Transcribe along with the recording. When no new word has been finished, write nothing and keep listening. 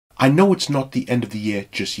I know it's not the end of the year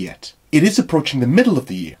just yet. It is approaching the middle of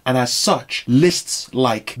the year, and as such, lists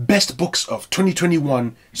like best books of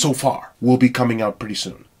 2021 so far will be coming out pretty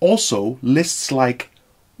soon. Also, lists like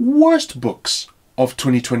worst books of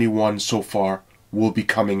 2021 so far will be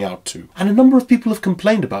coming out too. And a number of people have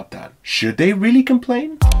complained about that. Should they really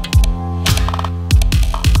complain?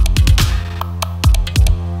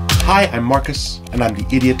 Hi, I'm Marcus, and I'm the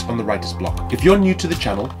Eejit on the Writer's Block. If you're new to the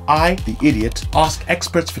channel, I, the Eejit, ask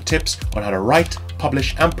experts for tips on how to write,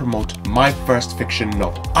 publish, and promote my first fiction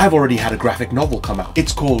novel. I've already had a graphic novel come out.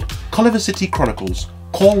 It's called Culliver City Chronicles,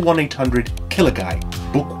 Call 1-800-KILLER-GUY,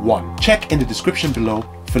 Book 1. Check in the description below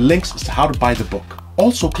for links as to how to buy the book.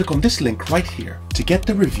 Also, click on this link right here to get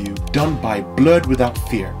the review done by Blurred Without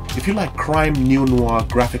Fear. If you like crime, neo-noir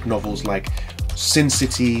graphic novels like Sin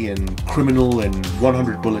City and Criminal and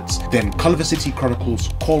 100 Bullets, then Culliver City Chronicles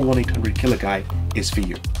Call 1-800-KILLER-GUY is for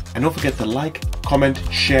you. And don't forget to like, comment,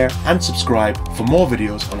 share and subscribe for more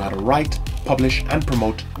videos on how to write, publish and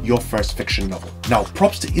promote your first fiction novel. Now,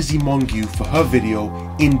 props to Izzy Mongu for her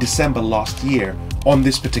video in December last year on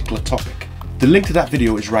this particular topic. The link to that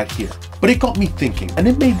video is right here. But it got me thinking, and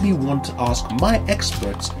it made me want to ask my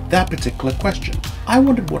experts that particular question. I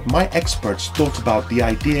wondered what my experts thought about the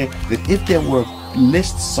idea that if there were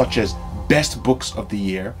lists such as best books of the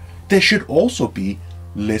year, there should also be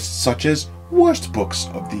lists such as worst books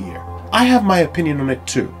of the year. I have my opinion on it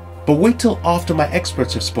too, but wait till after my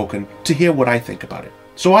experts have spoken to hear what I think about it.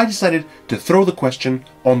 So I decided to throw the question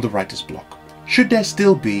on the writer's block. Should there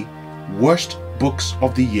still be worst books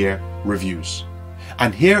of the year reviews?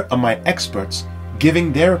 And here are my experts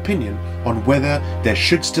giving their opinion on whether there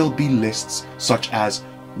should still be lists such as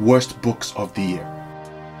worst books of the year.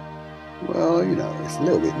 Well, you know, it's a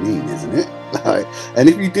little bit mean, isn't it? And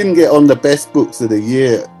if you didn't get on the best books of the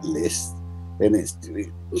year list, then it's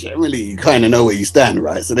generally you kind of know where you stand,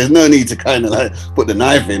 right? So there's no need to kind of like put the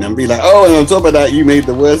knife in and be like, oh, and on top of that, you made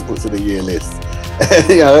the worst books of the year list.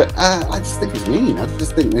 You know, I just think it's mean. I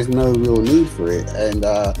just think there's no real need for it, and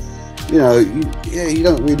you know, you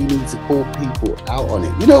don't really need to call people out on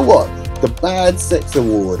it. You know what? The bad sex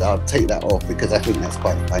award, I'll take that off because I think that's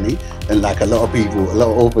quite funny. And like a lot of people, a lot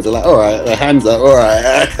of authors are like, all right, their hands up, all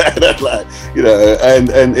right. Like, you know,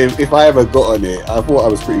 and if I ever got on it, I thought I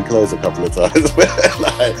was pretty close a couple of times. But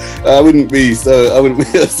like, I wouldn't be so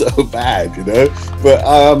bad, you know. But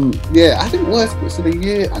yeah, I think worst books of the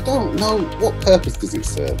year, I don't know what purpose does it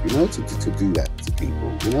serve, you know, to do that to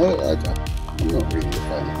people, you know. I'm not really a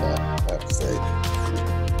fan of that, I have to say.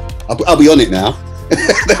 I'll be on it now.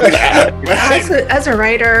 As a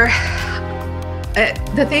writer,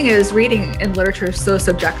 the thing is, reading in literature is so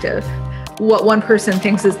subjective. What one person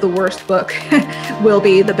thinks is the worst book will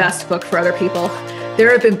be the best book for other people.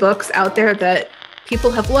 There have been books out there that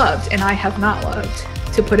people have loved and I have not loved,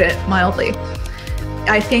 to put it mildly.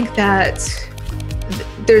 I think that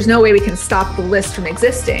there's no way we can stop the list from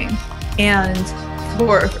existing, and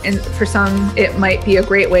for some it might be a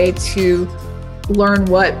great way to learn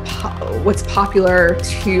what's popular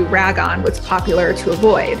to rag on, what's popular to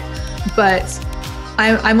avoid. But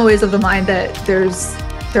I'm always of the mind that there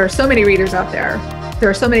are so many readers out there. There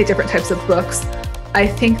are so many different types of books. I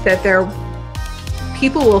think that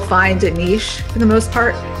people will find a niche for the most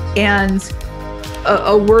part, and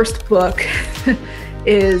a worst book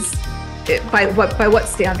is by what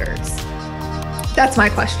standards? That's my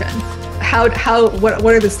question.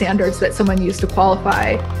 What are the standards that someone used to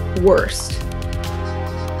qualify worst?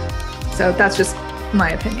 So that's just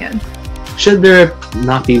my opinion. Should there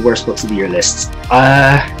not be worst books of the year lists?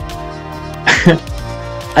 I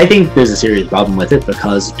think there's a serious problem with it,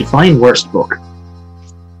 because define worst book.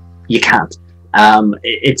 You can't.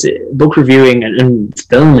 It's book reviewing and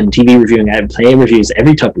film and TV reviewing and play reviews.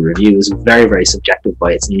 Every type of review is very, very subjective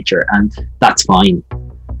by its nature, and that's fine.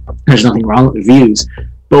 There's nothing wrong with reviews.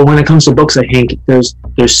 But when it comes to books, I think there's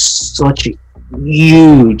such a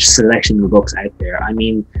huge selection of books out there. I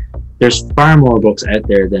mean, there's far more books out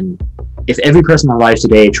there than if every person alive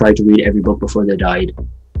today tried to read every book before they died.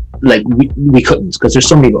 Like we couldn't, because there's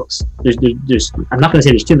so many books. There's I'm not going to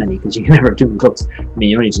say there's too many, because you can never have too many books. I mean,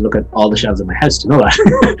 you only need to look at all the shelves in my house to know that.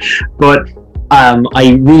 But I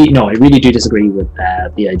really do disagree with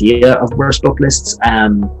the idea of worst book lists.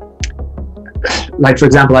 Like, for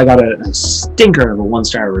example, I got a stinker of a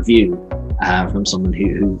 1-star review from someone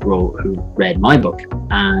who read my book,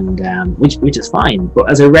 and which is fine.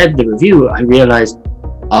 But as I read the review, I realized,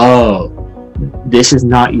 oh, this is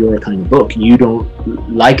not your kind of book. You don't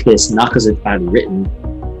like this, not because it's badly written,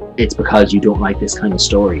 it's because you don't like this kind of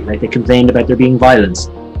story. Like, they complained about there being violence.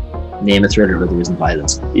 name a thriller where there isn't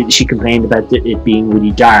violence. She complained about it being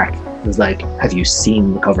really dark. It was like, have you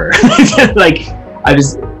seen the cover? Like,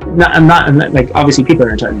 I'm not like, obviously people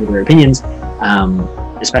are entitled to their opinions,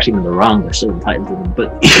 especially when they're wrong, they're still entitled to them.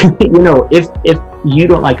 But you know, if you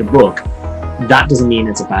don't like a book, that doesn't mean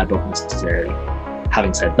it's a bad book necessarily.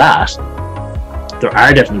 Having said that, there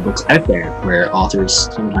are definitely books out there where authors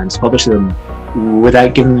sometimes publish them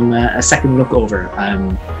without giving them a second look over.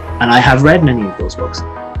 And I have read many of those books,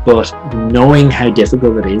 but knowing how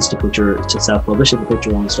difficult it is to self-publish and to put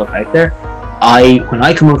your own stuff out there, when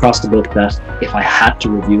I come across the book that if I had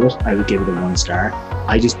to review it, I would give it a 1 star,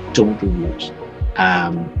 I just don't review it.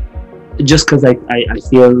 Just because I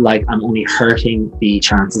feel like I'm only hurting the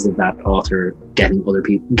chances of that author getting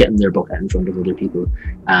their book out in front of other people,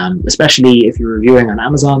 especially if you're reviewing on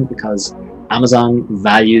Amazon, because Amazon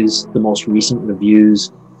values the most recent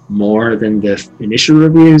reviews more than the initial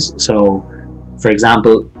reviews. So, for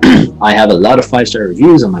example, I have a lot of 5-star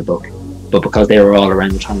reviews on my book, but because they were all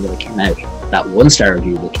around the time that it came out, that 1-star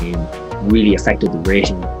review that came really affected the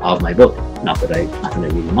rating of my book. Not that I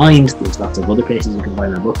really mind. There's lots of other places you can buy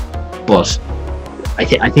my book, but I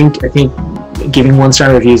think giving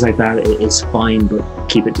 1-star reviews like that is fine, but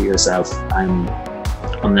keep it to yourself.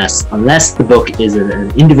 Unless the book is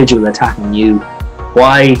an individual attacking you,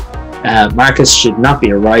 why Marcus should not be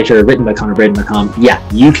a writer, written by Conor Bredin.com. Yeah,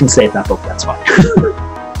 you can save that book. That's fine.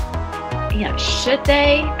 Yeah, should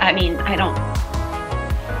they? I mean, I don't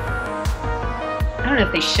know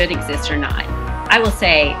if they should exist or not. I will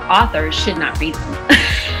say authors should not read them.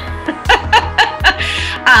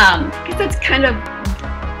 Because that's kind of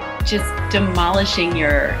just demolishing if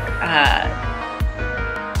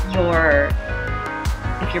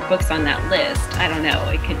your book's on that list. I don't know,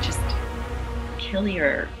 it could just kill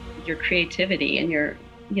your creativity and your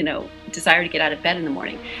desire to get out of bed in the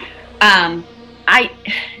morning. I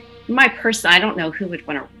don't know who would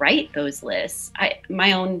want to write those lists.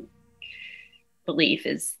 My own belief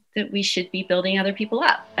is that we should be building other people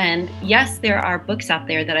up. And yes, there are books out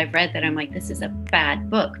there that I've read that I'm like, this is a bad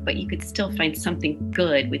book, but you could still find something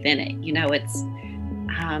good within it.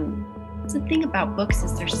 It's the thing about books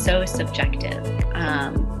is they're so subjective.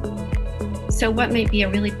 So what may be a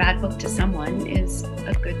really bad book to someone is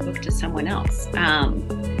a good book to someone else.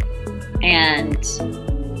 And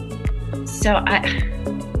so I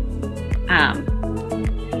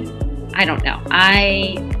don't know.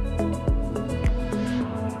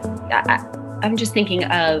 I'm just thinking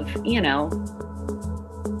of,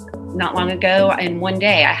 not long ago, and one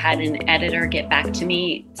day I had an editor get back to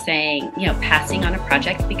me saying, passing on a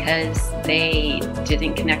project because they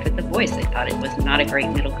didn't connect with the voice. They thought it was not a great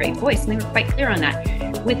middle grade voice, and they were quite clear on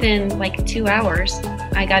that. Within like 2 hours,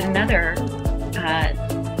 I got another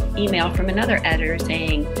email from another editor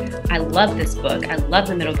saying, I love this book. I love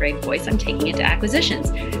the middle grade voice. I'm taking it to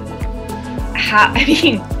acquisitions.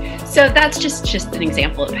 So that's just an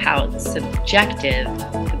example of how subjective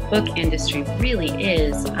the book industry really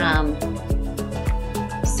is.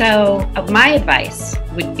 So my advice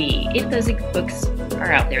would be, if those books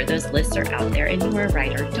are out there, those lists are out there, and you're a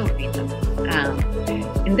writer, don't read them.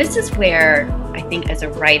 And this is where I think as a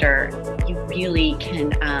writer, you really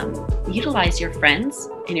can utilize your friends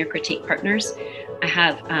and your critique partners. I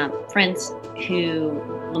have friends who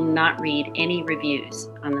will not read any reviews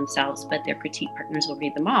on themselves, but their critique partners will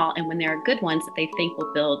read them all. And when there are good ones that they think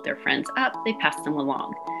will build their friends up, they pass them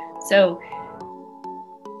along. So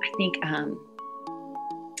I think,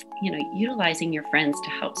 utilizing your friends to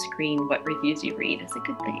help screen what reviews you read is a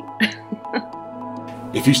good thing.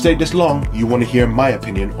 If you stayed this long, you want to hear my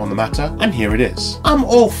opinion on the matter, and here it is. I'm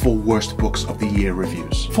all for worst books of the year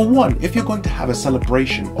reviews. For one, if you're going to have a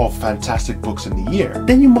celebration of fantastic books in the year,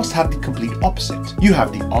 then you must have the complete opposite. You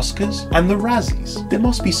have the Oscars and the Razzies. There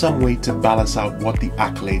must be some way to balance out what the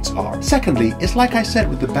accolades are. Secondly, it's like I said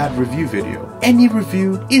with the bad review video. Any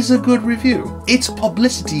review is a good review. It's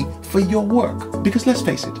publicity for your work. Because let's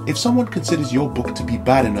face it, if someone considers your book to be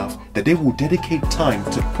bad enough that they will dedicate time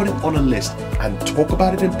to put it on a list and talk about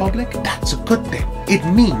it in public, that's a good thing. It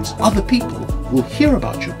means other people will hear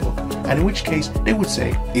about your book, and in which case they would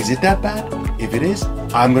say, is it that bad? If it is,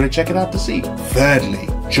 I'm going to check it out to see. Thirdly,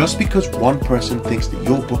 just because one person thinks that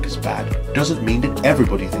your book is bad doesn't mean that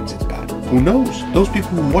everybody thinks it's bad. Who knows? Those people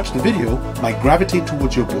who watch the video might gravitate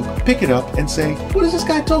towards your book, pick it up and say, what is this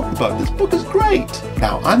guy talking about? This book is great.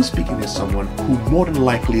 Now, I'm speaking as someone who more than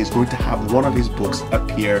likely is going to have one of his books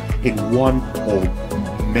appear in one or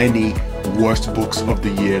many worst books of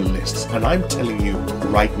the year lists. And I'm telling you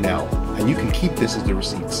right now, and you can keep this as the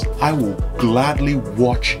receipts. I will gladly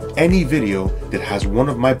watch any video that has one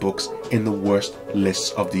of my books in the worst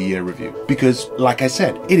lists of the year review, because like I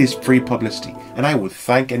said, it is free publicity and I would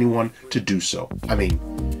thank anyone to do so. I mean,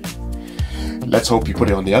 let's hope you put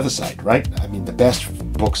it on the other side, right? I mean, the best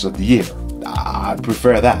books of the year, I'd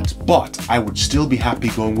prefer that, but I would still be happy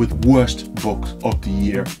going with worst books of the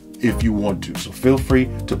year if you want to. So feel free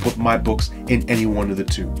to put my books in any one of the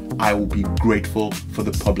two. I will be grateful for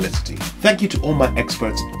the publicity. Thank you to all my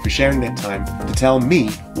experts for sharing their time to tell me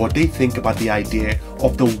what they think about the idea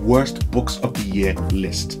of the worst books of the year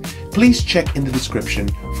list. Please check in the description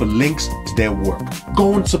for links to their work.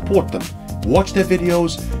 Go and support them. Watch their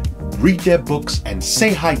videos, read their books, and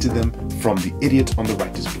say hi to them from the Idiot on the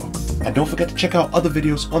Writer's Block. And don't forget to check out other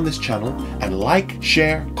videos on this channel and like,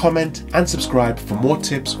 share, comment, and subscribe for more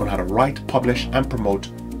tips on how to write, publish, and promote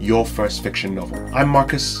your first fiction novel. I'm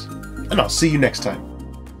Marcus, and I'll see you next time.